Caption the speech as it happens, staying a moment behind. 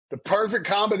The perfect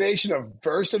combination of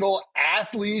versatile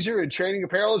athleisure and training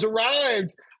apparel has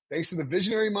arrived. Thanks to the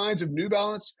visionary minds of New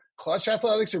Balance, Clutch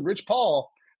Athletics, and Rich Paul,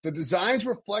 the designs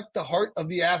reflect the heart of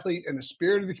the athlete and the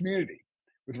spirit of the community.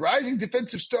 With rising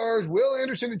defensive stars Will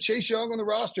Anderson and Chase Young on the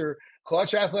roster,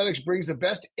 Clutch Athletics brings the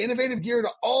best innovative gear to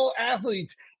all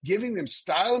athletes, giving them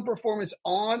style and performance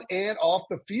on and off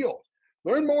the field.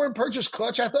 Learn more and purchase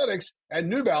Clutch Athletics at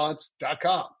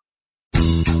newbalance.com.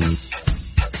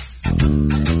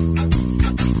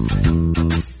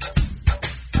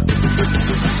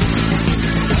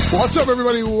 What's up,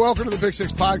 everybody? Welcome to the Pick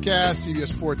Six Podcast, CBS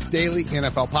Sports Daily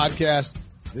NFL Podcast.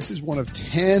 This is one of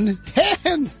 10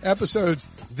 episodes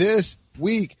this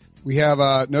week. We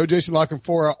have no Jason La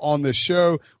Canfora on the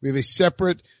show. We have a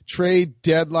separate trade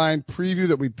deadline preview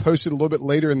that we posted a little bit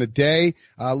later in the day,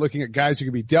 looking at guys who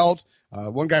could be dealt.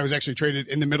 One guy was actually traded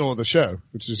in the middle of the show,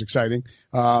 which is exciting.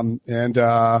 And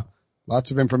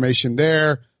lots of information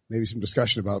there. Maybe some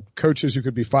discussion about coaches who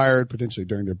could be fired potentially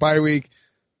during their bye week.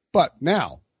 But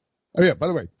now, oh yeah, by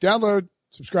the way, download,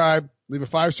 subscribe, leave a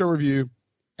 5-star review,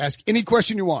 ask any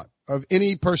question you want of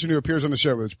any person who appears on the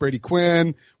show, whether it's Brady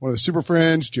Quinn, one of the Super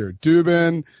Friends, Jared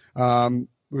Dubin,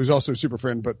 who's also a Super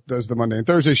Friend but does the Monday and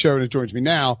Thursday show and it joins me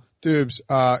now. Dubs,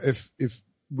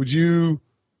 would you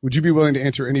be willing to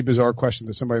answer any bizarre question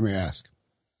that somebody may ask?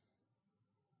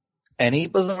 Any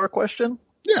bizarre question?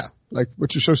 Yeah, like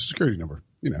what's your social security number?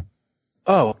 You know.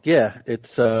 Oh yeah,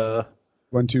 it's 1,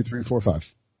 2, 3, 4,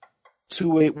 5.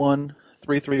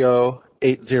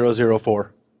 281-330-8004.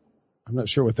 I'm not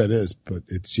sure what that is, but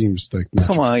it seems like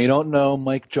natural. Come on, you don't know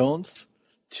Mike Jones?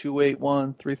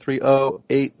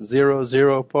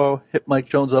 281-330-8004. Hit Mike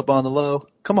Jones up on the low.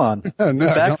 Come on. No,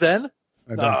 Back then?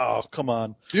 Oh, come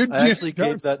on. I actually don't.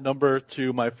 gave that number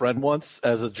to my friend once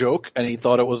as a joke, and he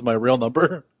thought it was my real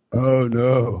number. Oh,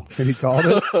 no. And he called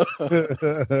it? He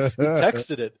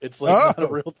texted it. It's like not a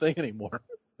real thing anymore.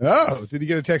 Oh, did he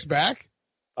get a text back?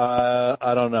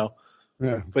 I don't know.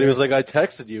 Yeah. But he was like, I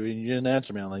texted you and you didn't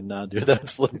answer me. I'm like, nah, dude,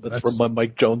 that's from my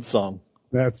Mike Jones song.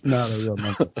 That's not a real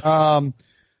number. All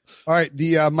right.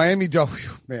 The Miami Dolphins,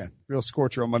 man, real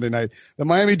scorcher on Monday night. The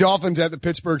Miami Dolphins at the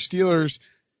Pittsburgh Steelers.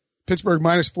 Pittsburgh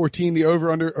minus 14, the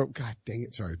over under. Oh, God dang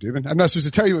it. Sorry, Dubin. I'm not supposed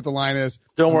to tell you what the line is.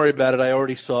 Don't worry about it. I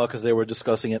already saw because they were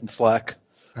discussing it in Slack.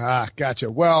 Gotcha.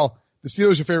 Well, the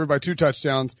Steelers are favored by 2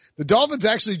 touchdowns. The Dolphins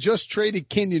actually just traded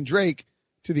Kenyon Drake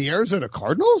to the Arizona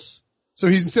Cardinals. So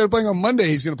he's instead of playing on Monday,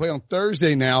 he's going to play on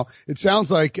Thursday now. It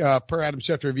sounds like, per Adam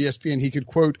Schefter of ESPN, he could,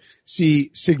 quote,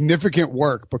 see significant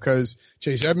work because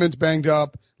Chase Edmonds banged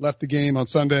up, left the game on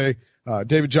Sunday.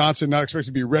 David Johnson not expected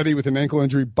to be ready with an ankle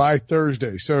injury by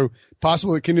Thursday. So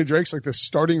possible that Kenyon Drake's like the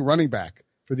starting running back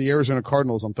for the Arizona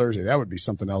Cardinals on Thursday. That would be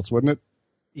something else, wouldn't it?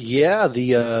 Yeah,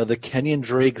 the Kenyon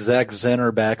Drake, Zach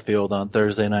Zenner backfield on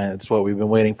Thursday night. That's what we've been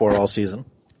waiting for all season.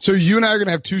 So you and I are going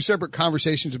to have 2 separate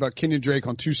conversations about Kenyon Drake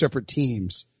on 2 separate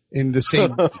teams in the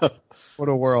same. What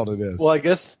a world it is. Well, I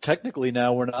guess technically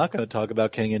now we're not going to talk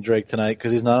about Kenyon Drake tonight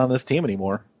because he's not on this team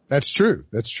anymore. That's true.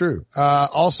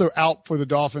 Also out for the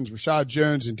Dolphins, Rashad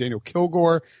Jones and Daniel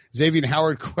Kilgore. Xavier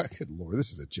Howard, good Lord,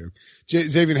 this is a joke.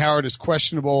 Xavier Howard is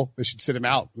questionable. They should sit him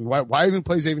out. Why even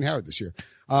play Xavier Howard this year?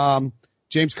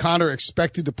 James Conner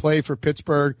expected to play for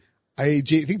Pittsburgh. I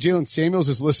think Jalen Samuels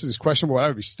is listed as questionable. I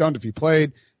would be stunned if he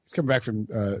played. He's coming back from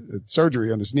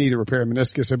surgery on his knee to repair a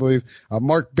meniscus, I believe.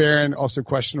 Mark Barron, also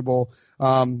questionable.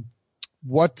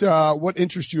 What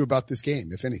interests you about this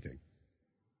game, if anything?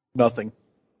 Nothing.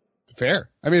 Fair.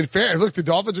 I mean, fair. Look, the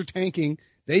Dolphins are tanking.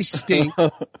 They stink.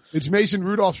 It's Mason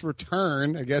Rudolph's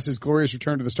return, I guess his glorious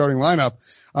return to the starting lineup.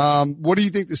 What do you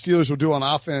think the Steelers will do on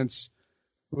offense?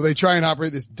 Will they try and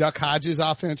operate this Duck Hodges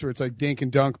offense where it's like dink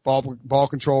and dunk, ball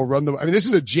control, this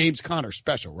is a James Conner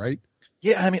special, right?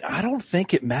 Yeah, I mean, I don't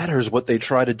think it matters what they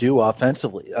try to do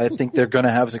offensively. I think they're going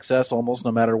to have success almost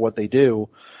no matter what they do.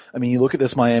 I mean, you look at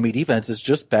this Miami defense, it's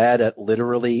just bad at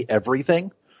literally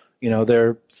everything. You know,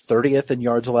 they're 30th in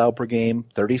yards allowed per game,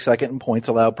 32nd in points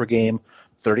allowed per game,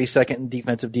 32nd in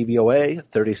defensive DVOA,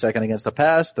 32nd against the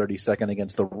pass, 32nd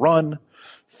against the run,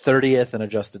 30th in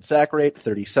adjusted sack rate,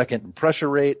 32nd in pressure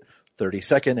rate,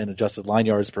 32nd in adjusted line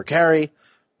yards per carry,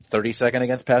 32nd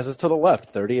against passes to the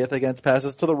left, 30th against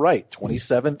passes to the right,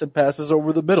 27th in passes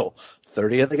over the middle,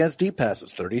 30th against deep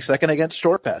passes, 32nd against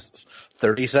short passes,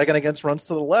 32nd against runs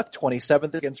to the left,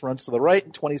 27th against runs to the right,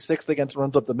 and 26th against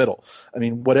runs up the middle. I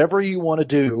mean, whatever you want to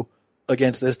do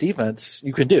against this defense,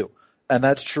 you can do. And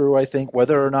that's true, I think,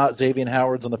 whether or not Xavier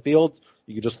Howard's on the field,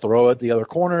 you could just throw at the other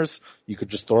corners, you could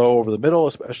just throw over the middle,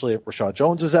 especially if Rashad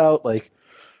Jones is out. Like,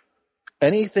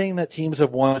 anything that teams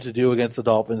have wanted to do against the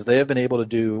Dolphins, they have been able to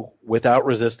do without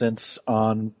resistance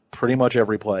on pretty much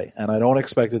every play, and I don't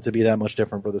expect it to be that much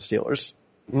different for the Steelers.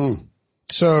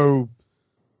 So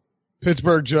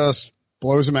Pittsburgh just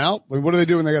blows them out. Like, what do they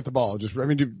do when they got the ball? Just run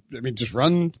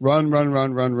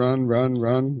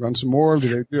some more. Are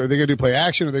they going to do play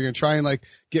action? Are they going to try and like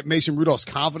get Mason Rudolph's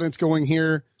confidence going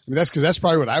here? I mean, that's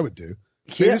probably what I would do.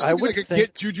 Yeah, I would think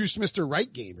get Juju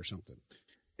Smith-Right game or something.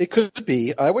 It could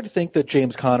be. I would think that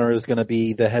James Conner is going to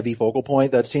be the heavy focal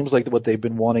point. That seems like what they've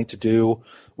been wanting to do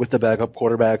with the backup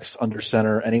quarterbacks under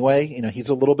center anyway. He's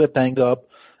a little bit banged up.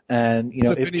 And,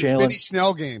 if Benny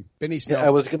Snell game. Benny Snell. Yeah,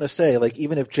 I was going to say, like,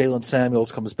 even if Jalen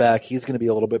Samuels comes back, he's going to be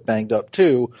a little bit banged up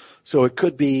too. So it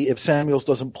could be if Samuels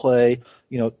doesn't play,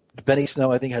 Benny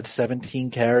Snell, I think, had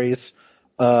 17 carries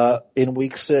in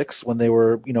week 6 when they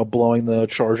were, blowing the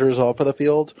Chargers off of the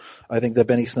field. I think that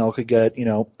Benny Snell could get,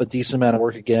 a decent amount of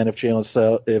work again if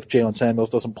Jalen Samuels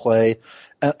doesn't play.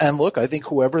 And look, I think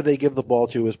whoever they give the ball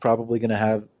to is probably going to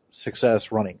have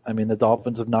success running. I mean, the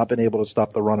Dolphins have not been able to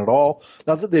stop the run at all.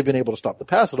 Not that they've been able to stop the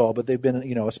pass at all, but they've been,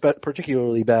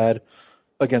 particularly bad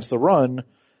against the run.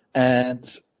 And,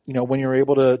 when you're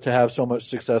able to have so much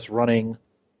success running,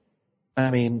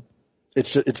 I mean,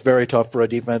 it's very tough for a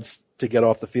defense to get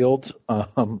off the field.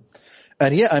 And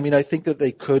yeah, I mean, I think that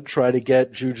they could try to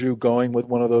get Juju going with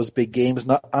one of those big games.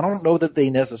 I don't know that they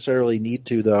necessarily need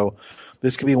to, though.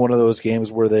 This could be one of those games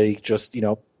where they just,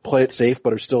 play it safe,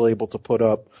 but are still able to put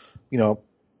up,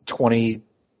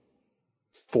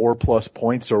 24 plus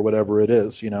points or whatever it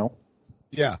is,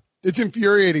 Yeah. It's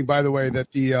infuriating, by the way,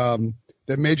 that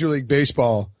that Major League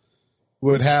Baseball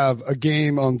would have a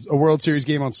World Series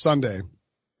game on Sunday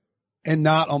and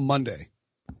not on Monday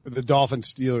with the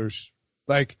Dolphins Steelers.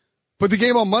 Like, put the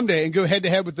game on Monday and go head to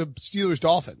head with the Steelers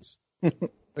Dolphins.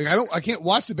 Like, I can't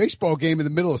watch the baseball game in the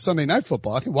middle of Sunday Night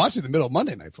Football. I can watch it in the middle of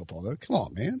Monday Night Football, though. Come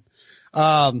on, man.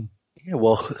 Yeah,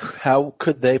 well, how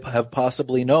could they have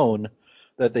possibly known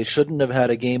that they shouldn't have had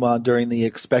a game on during the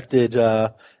expected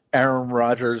Aaron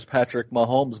Rodgers-Patrick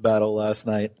Mahomes battle last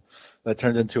night that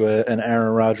turned into an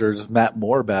Aaron Rodgers-Matt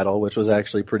Moore battle, which was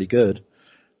actually pretty good.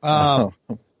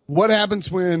 What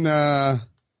happens when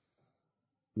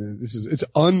it's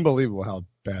unbelievable how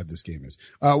bad this game is.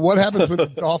 What happens when the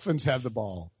Dolphins have the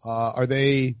ball? Have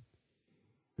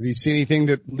you seen anything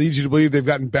that leads you to believe they've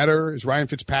gotten better? Is Ryan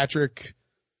Fitzpatrick,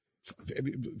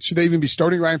 should they even be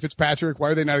starting Ryan Fitzpatrick? Why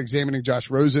are they not examining Josh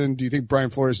Rosen? Do you think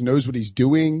Brian Flores knows what he's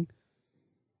doing?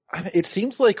 I mean, it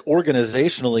seems like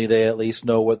organizationally they at least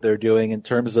know what they're doing in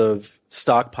terms of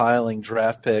stockpiling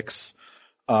draft picks,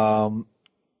 and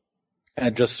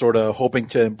just sort of hoping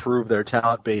to improve their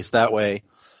talent base that way.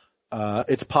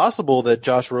 It's possible that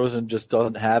Josh Rosen just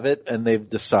doesn't have it, and they've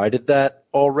decided that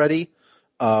already.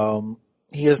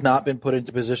 He has not been put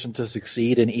into position to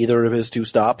succeed in either of his 2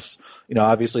 stops.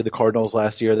 Obviously the Cardinals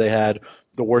last year, they had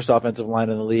the worst offensive line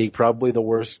in the league, probably the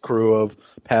worst crew of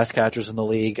pass catchers in the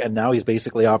league, and now he's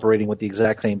basically operating with the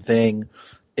exact same thing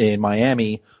in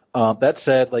Miami. That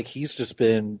said, like, he's just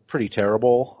been pretty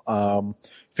terrible.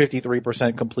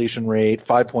 53% completion rate,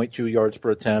 5.2 yards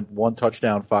per attempt, 1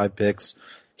 touchdown, 5 picks.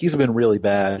 He's been really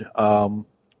bad. Ryan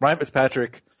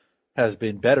Fitzpatrick has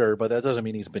been better, but that doesn't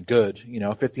mean he's been good.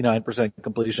 59%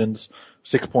 completions,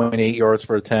 6.8 yards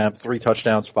per attempt, 3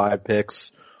 touchdowns, 5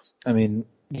 picks. I mean,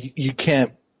 you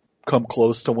can't come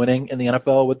close to winning in the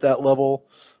NFL with that level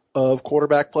of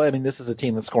quarterback play. I mean, this is a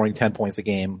team that's scoring 10 points a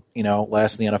game,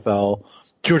 last in the NFL,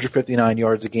 259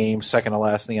 yards a game, second to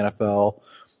last in the NFL,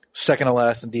 second to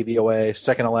last in DVOA,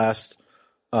 second to last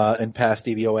in pass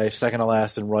DVOA, second to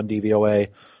last in run DVOA.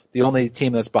 The only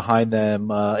team that's behind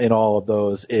them in all of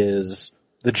those is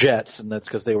the Jets, and that's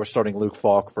because they were starting Luke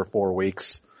Falk for 4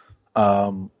 weeks.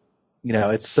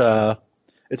 It's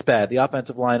bad. The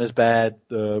offensive line is bad.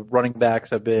 The running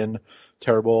backs have been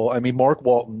terrible. I mean, Mark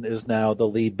Walton is now the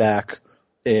lead back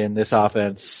in this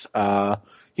offense.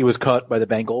 He was cut by the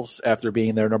Bengals after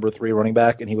being their number 3 running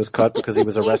back, and he was cut because he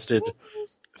was arrested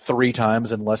 3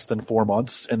 times in less than 4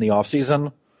 months in the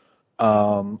offseason.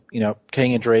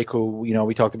 Kenyon Drake, who,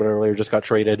 we talked about earlier, just got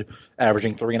traded,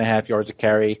 averaging 3.5 yards a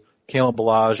carry. Kalen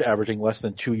Ballage averaging less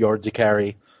than 2 yards a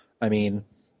carry. I mean,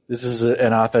 this is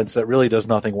an offense that really does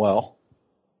nothing well.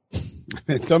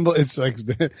 It's like,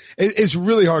 it's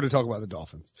really hard to talk about the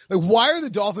Dolphins. Like, why are the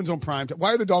Dolphins on prime time? Why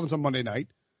are the Dolphins on Monday night?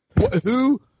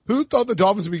 Who thought the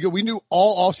Dolphins would be good? We knew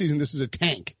all offseason this is a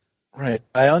tank. Right.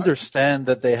 I understand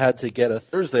that they had to get a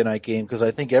Thursday night game because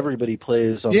I think everybody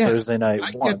plays on Thursday night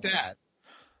once. I get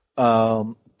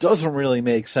that. Doesn't really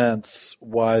make sense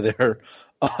why they're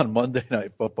on Monday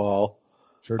Night Football.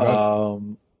 Sure does.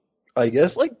 I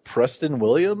guess like Preston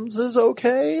Williams is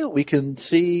okay. We can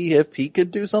see if he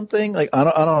could do something. Like I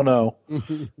don't know.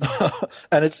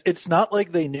 And it's not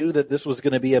like they knew that this was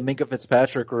going to be a Minkah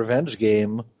Fitzpatrick revenge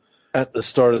game at the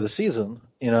start of the season.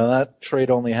 That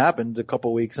trade only happened a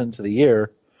couple weeks into the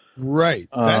year. Right.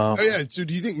 Yeah. So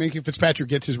do you think Minkah Fitzpatrick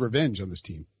gets his revenge on this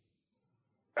team?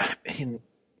 I mean,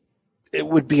 it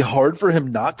would be hard for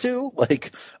him not to.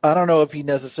 Like, I don't know if he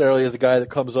necessarily is a guy that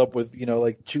comes up with,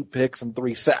 like 2 picks and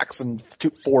 3 sacks and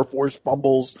 4 forced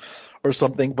fumbles or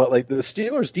something. But like the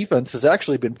Steelers defense has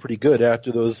actually been pretty good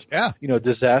after those,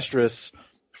 disastrous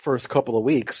first couple of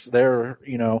weeks. They're,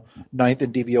 9th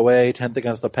in DVOA, 10th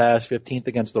against the pass, 15th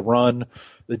against the run.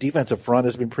 The defensive front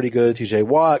has been pretty good. TJ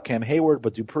Watt, Cam Hayward,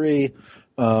 but Dupree.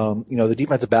 The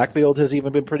defensive backfield has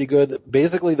even been pretty good.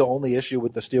 Basically, the only issue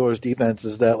with the Steelers defense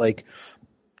is that like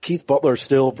Keith Butler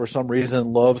still, for some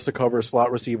reason, loves to cover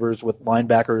slot receivers with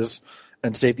linebackers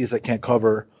and safeties that can't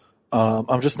cover.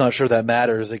 I'm just not sure that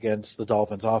matters against the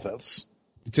Dolphins offense.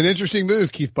 It's an interesting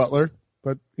move, Keith Butler,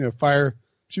 but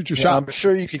shoot your shot. I'm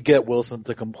sure you could get Wilson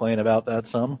to complain about that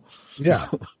some. Yeah.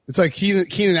 It's like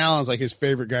Keenan Allen's like his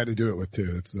favorite guy to do it with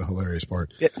too. That's the hilarious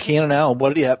part. Yeah, Keenan Allen, what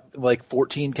did he have? Like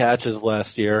 14 catches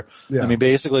last year. Yeah. I mean,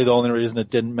 basically the only reason it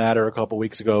didn't matter a couple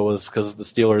weeks ago was because the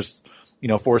Steelers,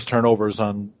 forced turnovers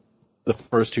on the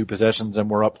first 2 possessions and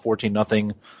were up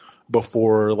 14-0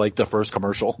 before like the first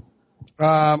commercial.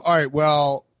 All right.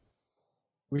 Well,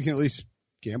 we can at least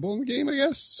gamble in the game, I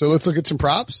guess. So let's look at some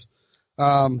props.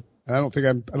 I don't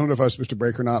know if I was supposed to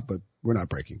break or not, but we're not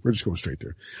breaking. We're just going straight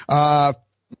through.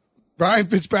 Ryan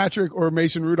Fitzpatrick or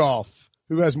Mason Rudolph,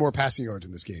 who has more passing yards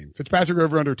in this game? Fitzpatrick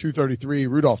over under 233,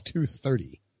 Rudolph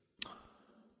 230.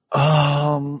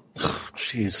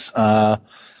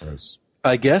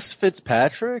 I guess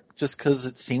Fitzpatrick, just because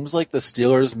it seems like the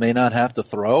Steelers may not have to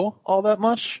throw all that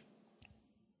much.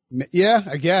 Yeah,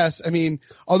 I guess. I mean,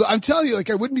 although I'm telling you, like,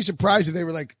 I wouldn't be surprised if they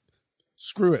were like,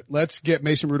 screw it. Let's get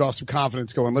Mason Rudolph some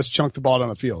confidence going. Let's chunk the ball down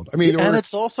the field. I mean, and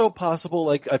it's also possible,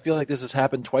 like, I feel like this has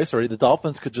happened twice already. The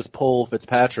Dolphins could just pull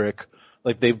Fitzpatrick.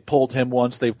 Like, they've pulled him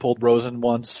once. They've pulled Rosen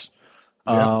once.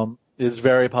 Yeah. It's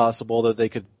very possible that they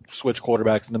could switch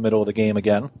quarterbacks in the middle of the game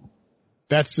again.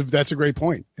 That's a great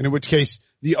point. And in which case,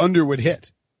 the under would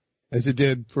hit, as it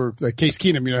did for like Case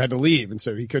Keenum, had to leave. And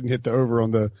so he couldn't hit the over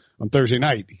on Thursday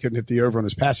night. He couldn't hit the over on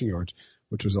his passing yards,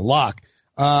 which was a lock.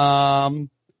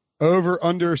 Over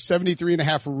under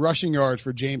 73.5 rushing yards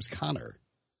for James Conner.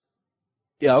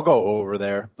 Yeah, I'll go over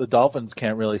there. The Dolphins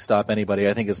can't really stop anybody.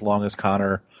 I think as long as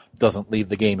Conner doesn't leave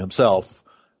the game himself,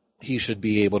 he should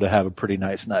be able to have a pretty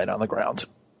nice night on the ground.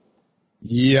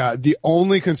 Yeah, the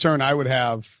only concern I would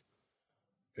have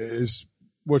is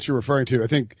what you're referring to. I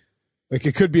think like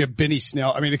it could be a Benny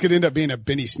Snell. I mean, it could end up being a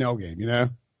Benny Snell game,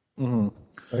 Mm-hmm.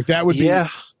 Like that would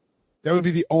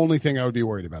be the only thing I would be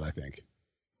worried about, I think.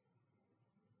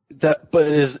 But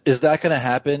is that going to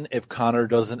happen if Conner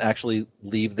doesn't actually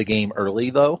leave the game early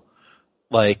though?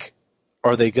 Like,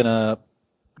 are they going to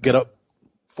get up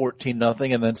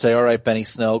 14-0 and then say, all right, Benny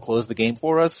Snell, close the game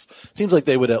for us? Seems like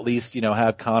they would at least,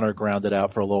 have Conner grounded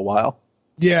out for a little while.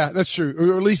 Yeah, that's true.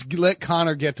 Or at least let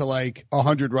Conner get to like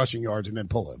 100 rushing yards and then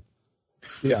pull him.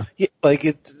 Yeah.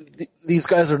 Like these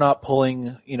guys are not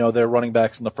pulling, their running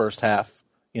backs in the first half,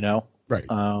 Right.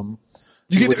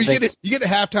 You get to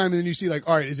halftime and then you see like,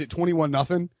 all right, is it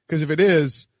 21-0? Because if it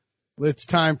is, it's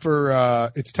time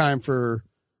for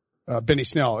Benny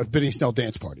Snell. It's Benny Snell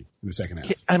dance party in the second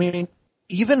half. I mean,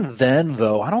 even then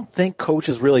though, I don't think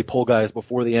coaches really pull guys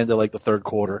before the end of like the third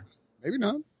quarter. Maybe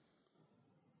not.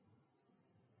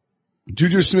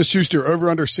 Juju Smith-Schuster over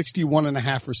under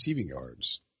 61.5 receiving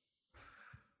yards.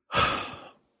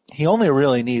 He only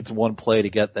really needs one play to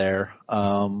get there.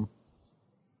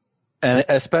 And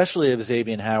especially if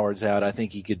Xavier Howard's out, I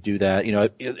think he could do that.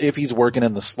 If he's working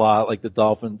in the slot like the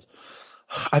Dolphins,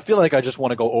 I feel like I just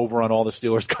want to go over on all the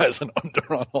Steelers guys and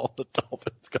under on all the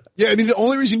Dolphins guys. Yeah, I mean, the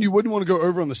only reason you wouldn't want to go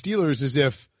over on the Steelers is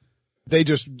if they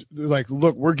just like,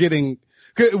 look, we're getting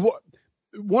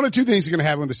one of two things are going to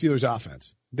happen with the Steelers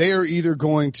offense. They are either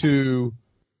going to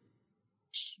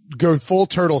go full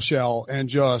turtle shell and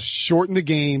just shorten the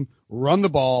game, run the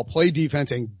ball, play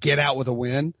defense, and get out with a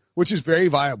win, which is very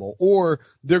viable. Or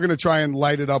they're going to try and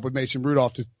light it up with Mason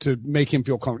Rudolph to make him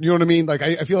feel comfortable. You know what I mean? Like,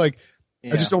 I feel like,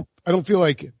 yeah. I don't feel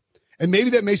like, and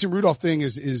maybe that Mason Rudolph thing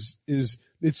is,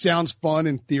 it sounds fun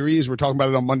in theory as we're talking about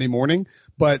it on Monday morning,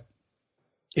 but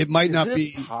it might not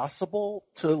be possible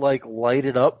to like light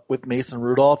it up with Mason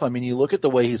Rudolph. I mean, you look at the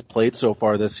way he's played so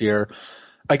far this year.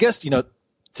 I guess,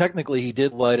 technically he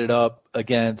did light it up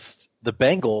against the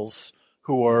Bengals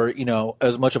who are,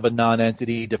 as much of a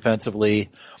non-entity defensively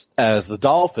as the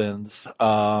Dolphins.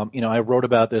 I wrote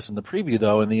about this in the preview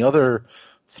though. In the other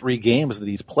 3 games that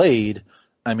he's played,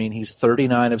 I mean, he's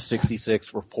 39 of 66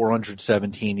 for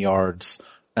 417 yards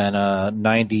and a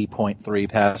 90.3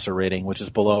 passer rating, which is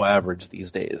below average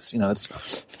these days. That's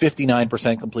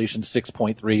 59% completion,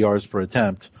 6.3 yards per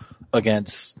attempt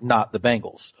against not the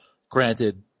Bengals.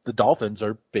 Granted, the Dolphins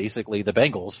are basically the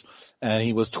Bengals, and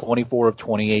he was 24 of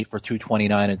 28 for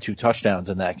 229 and 2 touchdowns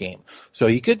in that game. So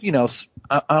he could,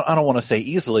 I don't want to say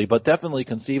easily, but definitely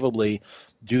conceivably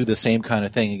do the same kind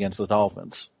of thing against the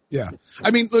Dolphins. Yeah.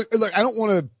 I mean, look, I don't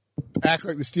want to act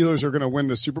like the Steelers are going to win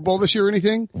the Super Bowl this year or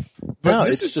anything, but no,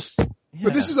 this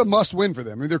is a must win for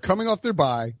them. I mean, they're coming off their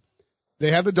bye.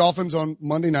 They have the Dolphins on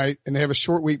Monday night, and they have a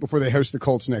short week before they host the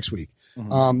Colts next week.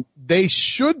 Mm-hmm. They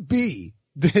should be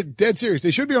dead serious.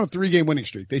 They should be on a 3-game winning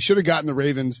streak. They should have gotten the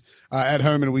Ravens at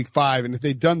home in week 5, and if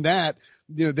they'd done that,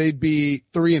 they'd be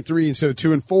 3-3 instead of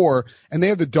 2-4. And they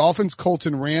have the Dolphins, Colts,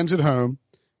 and Rams at home.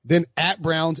 Then at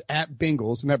Browns, at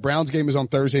Bengals, and that Browns game is on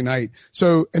Thursday night.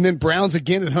 So, and then Browns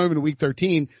again at home in week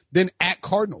 13, then at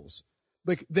Cardinals.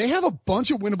 Like, they have a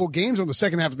bunch of winnable games on the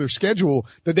second half of their schedule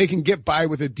that they can get by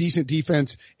with a decent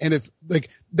defense. And if,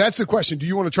 that's the question. Do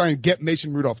you want to try and get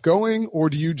Mason Rudolph going,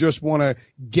 or do you just want to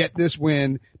get this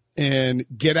win and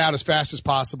get out as fast as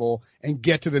possible and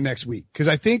get to the next week? Cause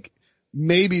I think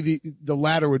maybe the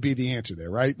latter would be the answer there,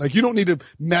 right? Like, you don't need to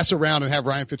mess around and have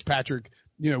Ryan Fitzpatrick,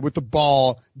 with the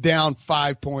ball down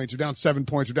 5 points or down 7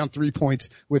 points or down 3 points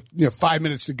with, 5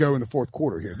 minutes to go in the fourth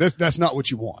quarter here. That's not what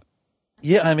you want.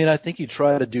 Yeah, I mean, I think you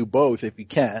try to do both if you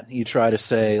can. You try to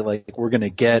say, we're going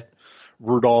to get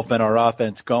Rudolph and our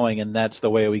offense going, and that's the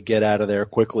way we get out of there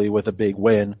quickly with a big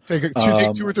win. Take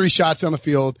 2 or 3 shots down the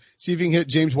field, see if you can hit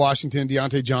James Washington,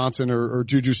 Deontay Johnson, or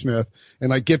Juju Smith,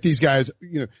 and get these guys,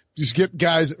 just get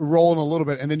guys rolling a little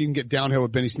bit, and then you can get downhill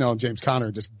with Benny Snell and James Conner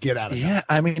and just get out of there. Yeah,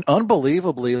 I mean,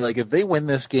 unbelievably, if they win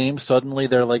this game, suddenly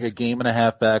they're a game and a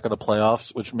half back of the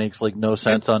playoffs, which makes no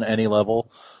sense on any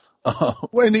level.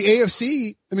 Well, in the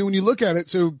AFC, I mean, when you look at it,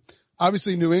 so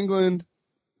obviously New England,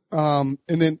 and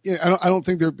then I don't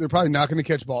think they're probably not going to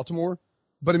catch Baltimore,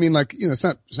 but I mean, it's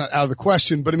not out of the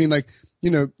question, but I mean,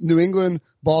 New England,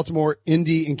 Baltimore,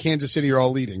 Indy, and Kansas City are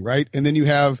all leading, right? And then you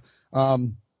have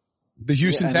the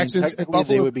Houston Texans. Technically, and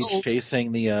Buffalo they would be Bills.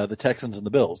 chasing the Texans and the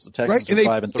Bills. The Texans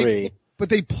right? are 5-3, but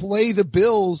they play the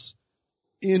Bills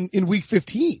in week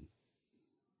 15.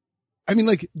 I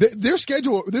mean, their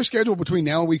schedule between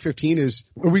now and week 15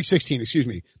 or week 16, excuse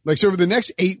me. So over the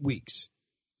next 8 weeks,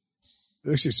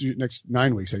 next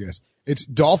 9 weeks, I guess, it's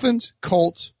Dolphins,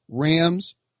 Colts,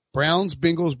 Rams, Browns,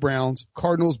 Bengals,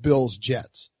 Cardinals, Bills,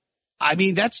 Jets. I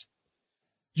mean,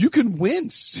 you can win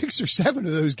 6 or 7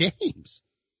 of those games.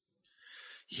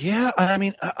 Yeah, I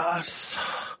mean,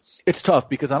 it's tough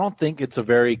because I don't think it's a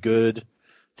very good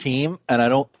team, and I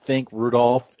don't think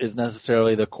Rudolph is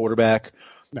necessarily the quarterback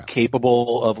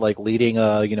capable of leading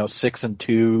a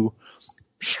 6-2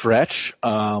 stretch.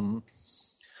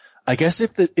 I guess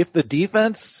if the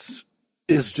defense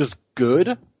is just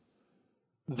good,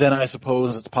 then I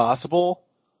suppose it's possible.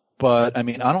 But I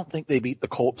mean, I don't think they beat the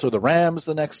Colts or the Rams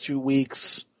the next 2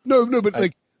 weeks. No, but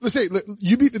let's say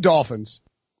you beat the Dolphins,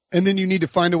 and then you need to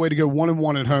find a way to go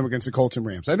 1-1 at home against the Colts and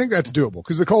Rams. I think that's doable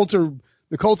because the Colts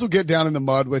will get down in the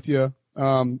mud with you.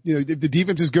 If the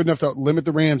defense is good enough to limit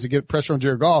the Rams and get pressure on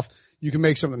Jared Goff, you can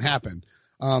make something happen.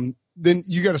 Then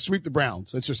you got to sweep the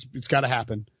Browns. It's got to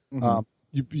happen. Mm-hmm.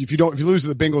 If you lose to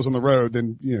the Bengals on the road,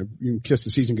 then you can kiss the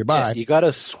season goodbye. Yeah, you got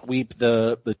to sweep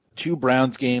the 2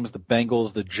 Browns games, the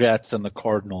Bengals, the Jets, and the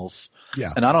Cardinals.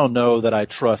 Yeah, and I don't know that I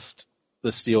trust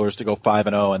the Steelers to go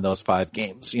 5-0 in those 5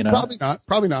 games.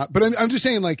 Probably not. But I'm just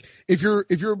saying, if you're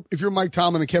Mike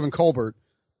Tomlin and Kevin Colbert,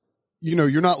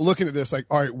 you're not looking at this all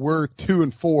right, we're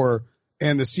 2-4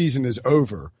 and the season is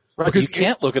over. Right. Because you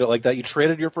can't look at it like that. You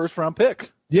traded your first round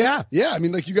pick. Yeah. I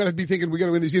mean, you got to be thinking we got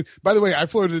to win these games. By the way, I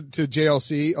floated to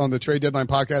JLC on the trade deadline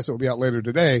podcast that will be out later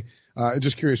today.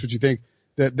 Just curious what you think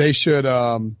that they should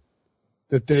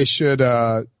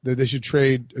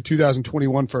trade a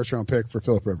 2021 first round pick for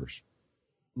Phillip Rivers.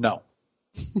 No.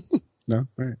 No. All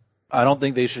right. I don't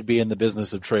think they should be in the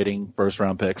business of trading first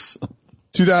round picks.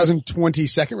 2020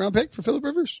 second round pick for Phillip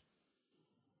Rivers?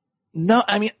 No,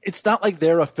 I mean, it's not like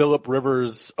they're a Phillip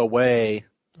Rivers away.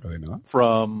 Are they not?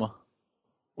 From,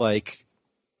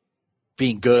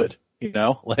 being good, I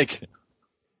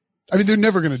mean, they're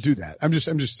never going to do that. I'm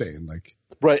just saying,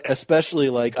 Right, especially,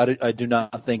 I do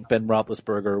not think Ben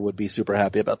Roethlisberger would be super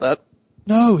happy about that.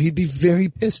 No, he'd be very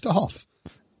pissed off.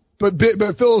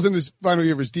 But Phil's in his final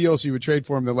year of his deal, so you would trade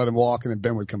for him, then let him walk, and then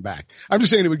Ben would come back. I'm just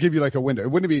saying it would give you like a window.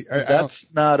 It wouldn't be.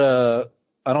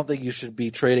 I don't think you should be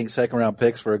trading second round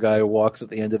picks for a guy who walks at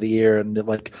the end of the year and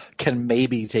like can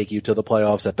maybe take you to the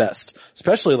playoffs at best.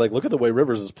 Especially like look at the way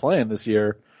Rivers is playing this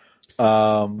year.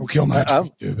 Don't kill my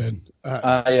tweet, Ben.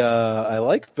 I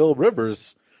like Phil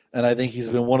Rivers, and I think he's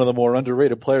been one of the more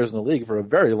underrated players in the league for a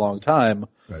very long time.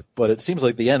 But it seems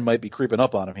like the end might be creeping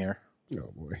up on him here. Oh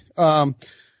boy. All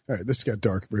right, this got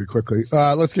dark very quickly.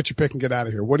 Let's get your pick and get out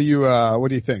of here. What do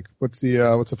you think? What's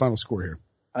the final score here?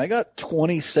 I got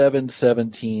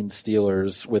 27-17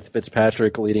 Steelers with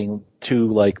Fitzpatrick leading 2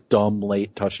 like dumb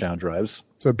late touchdown drives.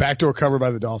 So backdoor cover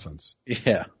by the Dolphins.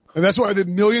 Yeah. And that's why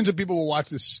millions of people will watch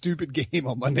this stupid game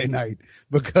on Monday night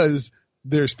because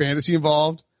there's fantasy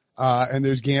involved, and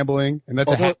there's gambling, and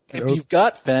that's if you've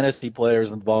got fantasy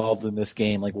players involved in this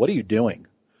game, like what are you doing?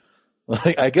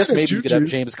 Like, I guess maybe you could have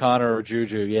James Conner or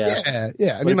Juju, yeah.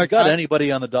 Yeah. I mean, like, got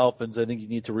anybody on the Dolphins, I think you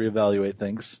need to reevaluate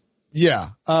things. Yeah.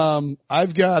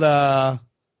 I've got,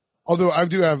 although I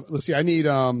do have, let's see, I need,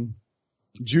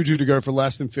 Juju to go for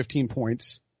less than 15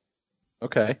 points.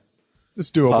 Okay.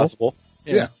 It's doable. Possible.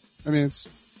 Yeah. I mean, it's,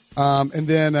 and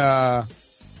then, now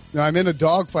I'm in a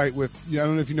dogfight with, I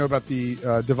don't know if you know about the,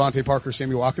 Devontae Parker,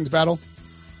 Sammy Watkins battle.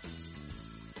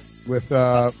 With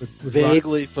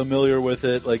vaguely familiar with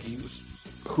it. Like,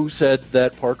 who said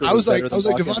that Parker? I was like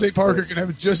Devontae Parker can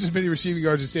have just as many receiving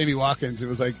yards as Sammy Watkins. It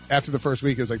was like after the first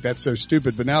week, it was like that's so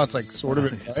stupid. But now it's like sort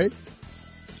of in play.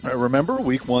 Remember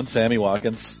week 1, Sammy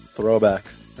Watkins throwback.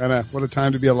 I know, what a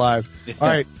time to be alive. Yeah. All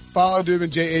right, follow Dubin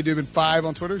JA Dubin5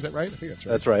 on Twitter. Is that right? I think that's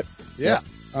right. That's right. Yeah.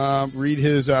 Read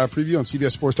his preview on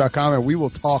CBSSports.com, and we will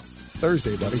talk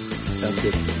Thursday, buddy. Sounds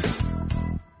good.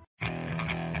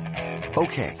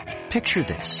 Okay. Picture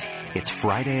this. It's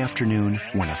Friday afternoon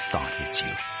when a thought hits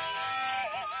you.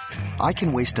 I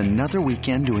can waste another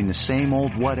weekend doing the same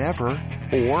old whatever,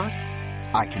 or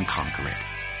I can conquer it.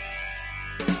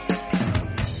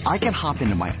 I can hop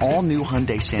into my all-new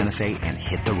Hyundai Santa Fe and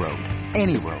hit the road.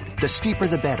 Any road. The steeper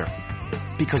the better.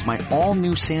 Because my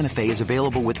all-new Santa Fe is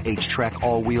available with H-Track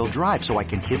all-wheel drive, so I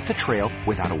can hit the trail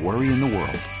without a worry in the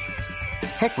world.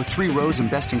 Heck, with 3 rows and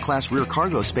best-in-class rear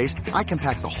cargo space, I can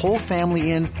pack the whole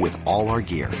family in with all our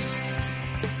gear.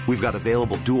 We've got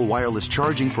available dual wireless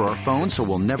charging for our phones, so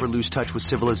we'll never lose touch with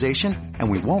civilization, and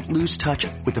we won't lose touch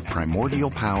with the primordial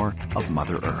power of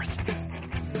Mother Earth.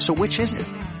 So which is it?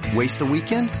 Waste the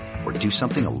weekend or do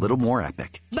something a little more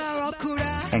epic?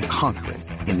 And conquer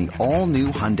it in the all-new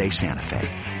Hyundai Santa Fe.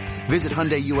 Visit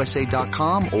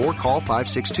HyundaiUSA.com or call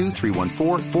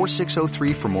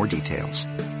 562-314-4603 for more details.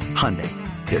 Hyundai.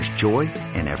 There's joy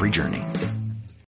in every journey.